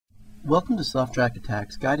Welcome to Softrac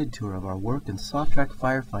Attack's guided tour of our work in Softrac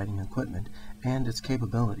firefighting equipment and its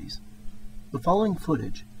capabilities. The following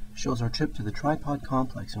footage shows our trip to the Tripod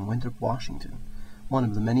Complex in Winthrop, Washington, one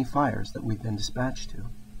of the many fires that we've been dispatched to.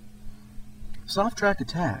 Softrac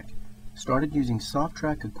Attack started using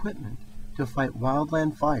Softrac equipment to fight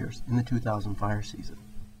wildland fires in the 2000 fire season.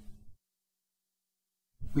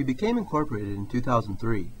 We became incorporated in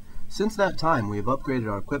 2003. Since that time, we have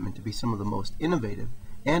upgraded our equipment to be some of the most innovative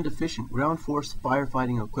and efficient ground force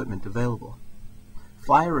firefighting equipment available.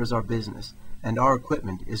 Fire is our business, and our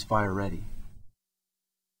equipment is fire ready.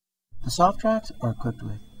 The Softracs are equipped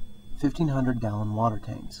with 1,500-gallon water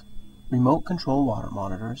tanks, remote control water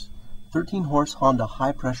monitors, 13-horse Honda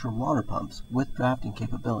high-pressure water pumps with drafting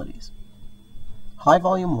capabilities,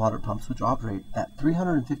 high-volume water pumps which operate at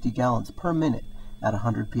 350 gallons per minute at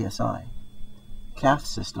 100 psi, CAF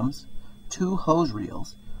systems, 2 hose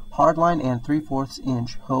reels, hardline and 3/4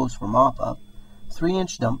 inch hose for mop-up,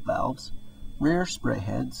 3-inch dump valves, rear spray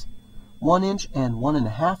heads, 1-inch and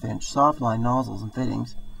 1.5 inch softline nozzles and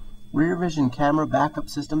fittings, rear vision camera backup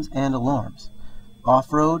systems and alarms,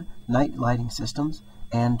 off-road night lighting systems,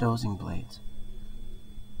 and dozing blades.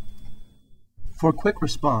 For quick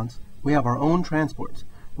response, we have our own transports,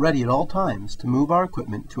 ready at all times to move our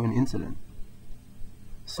equipment to an incident.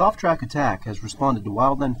 Softrac Attack has responded to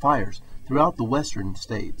wildland fires throughout the western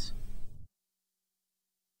states.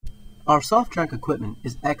 Our Softrac equipment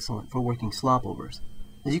is excellent for working slopovers,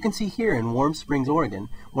 as you can see here in Warm Springs, Oregon,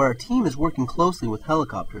 where our team is working closely with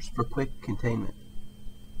helicopters for quick containment.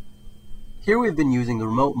 Here we've been using the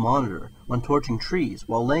remote monitor when torching trees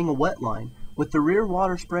while laying a wet line with the rear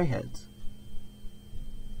water spray heads.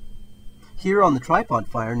 Here on the Tripod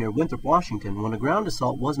fire near Winthrop, Washington, when a ground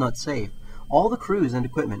assault was not safe, all the crews and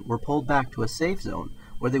equipment were pulled back to a safe zone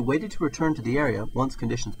where they waited to return to the area once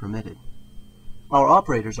conditions permitted. Our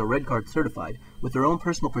operators are Red Card certified with their own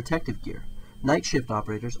personal protective gear. Night shift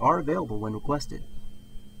operators are available when requested.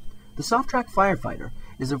 The Softrac Firefighter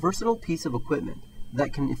is a versatile piece of equipment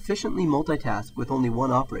that can efficiently multitask with only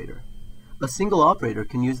one operator. A single operator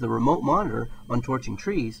can use the remote monitor on torching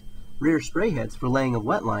trees, rear spray heads for laying a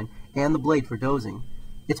wet line, and the blade for dozing.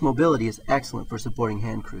 Its mobility is excellent for supporting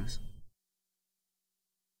hand crews.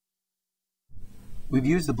 We've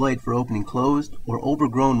used the blade for opening closed or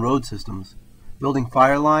overgrown road systems, building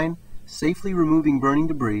fire line, safely removing burning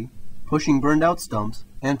debris, pushing burned out stumps,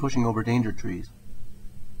 and pushing over danger trees.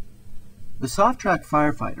 The Softrac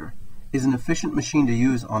Firefighter is an efficient machine to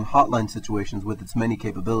use on hotline situations with its many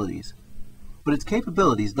capabilities. But its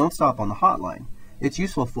capabilities don't stop on the hotline. It's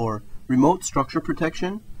useful for remote structure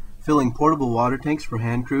protection, filling portable water tanks for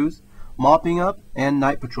hand crews, mopping up, and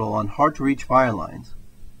night patrol on hard-to-reach fire lines.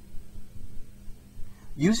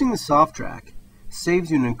 Using the Softrac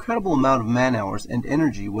saves you an incredible amount of man-hours and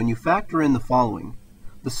energy when you factor in the following.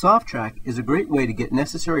 The Softrac is a great way to get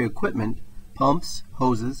necessary equipment, pumps,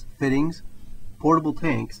 hoses, fittings, portable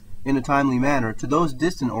tanks, in a timely manner to those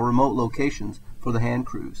distant or remote locations for the hand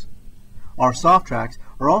crews. Our Softracs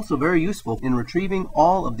are also very useful in retrieving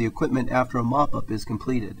all of the equipment after a mop-up is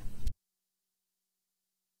completed.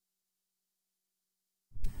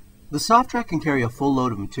 The Softrac can carry a full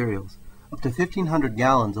load of materials, up to 1,500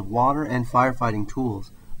 gallons of water and firefighting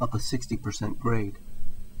tools, up a 60% grade.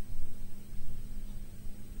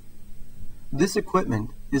 This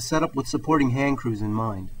equipment is set up with supporting hand crews in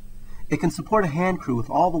mind. It can support a hand crew with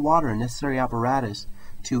all the water and necessary apparatus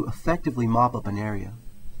to effectively mop up an area.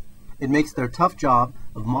 It makes their tough job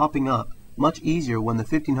of mopping up much easier when the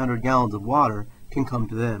 1,500 gallons of water can come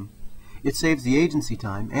to them. It saves the agency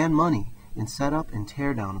time and money in setup and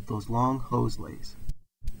teardown of those long hose lays.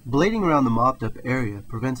 Blading around the mopped up area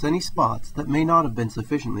prevents any spots that may not have been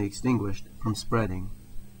sufficiently extinguished from spreading.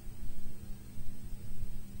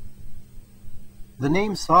 The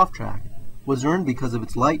name Softrac was earned because of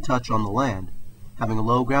its light touch on the land, having a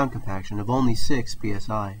low ground compaction of only 6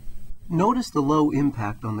 psi. Notice the low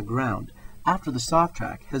impact on the ground after the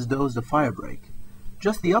Softrac has dozed a fire break.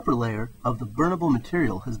 Just the upper layer of the burnable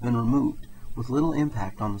material has been removed, with little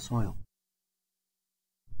impact on the soil.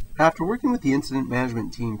 After working with the Incident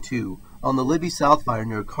Management Team 2 on the Libby South Fire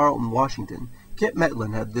near Carlton, Washington, Kip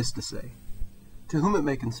Metlin had this to say. To whom it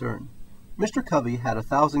may concern, Mr. Covey had a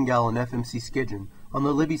 1,000-gallon FMC Skidron on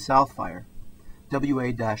the Libby South Fire,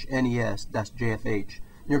 WA-NES-JFH,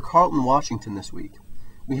 near Carlton, Washington this week.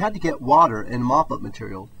 We had to get water and mop-up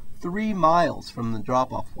material 3 miles from the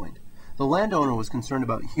drop-off point. The landowner was concerned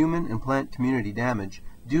about human and plant community damage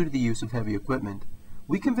due to the use of heavy equipment.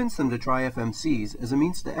 We convinced them to try FMCs as a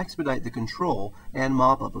means to expedite the control and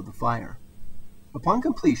mop-up of the fire. Upon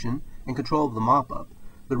completion and control of the mop-up,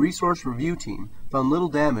 The resource review team found little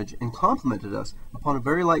damage and complimented us upon a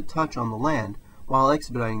very light touch on the land while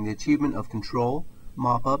expediting the achievement of control,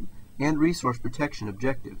 mop-up, and resource protection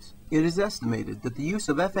objectives. It is estimated that the use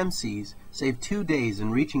of FMCs saved 2 days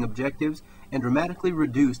in reaching objectives and dramatically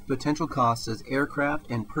reduced potential costs as aircraft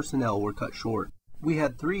and personnel were cut short. We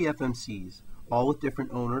had 3 FMCs, all with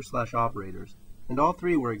different owners/operators, and all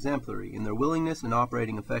 3 were exemplary in their willingness and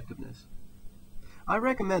operating effectiveness. I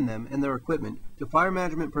recommend them and their equipment to fire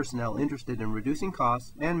management personnel interested in reducing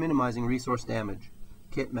costs and minimizing resource damage.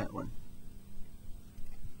 Kit Metlin.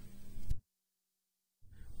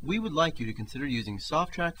 We would like you to consider using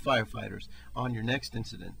Softrac firefighters on your next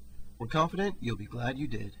incident. We're confident you'll be glad you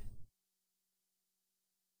did.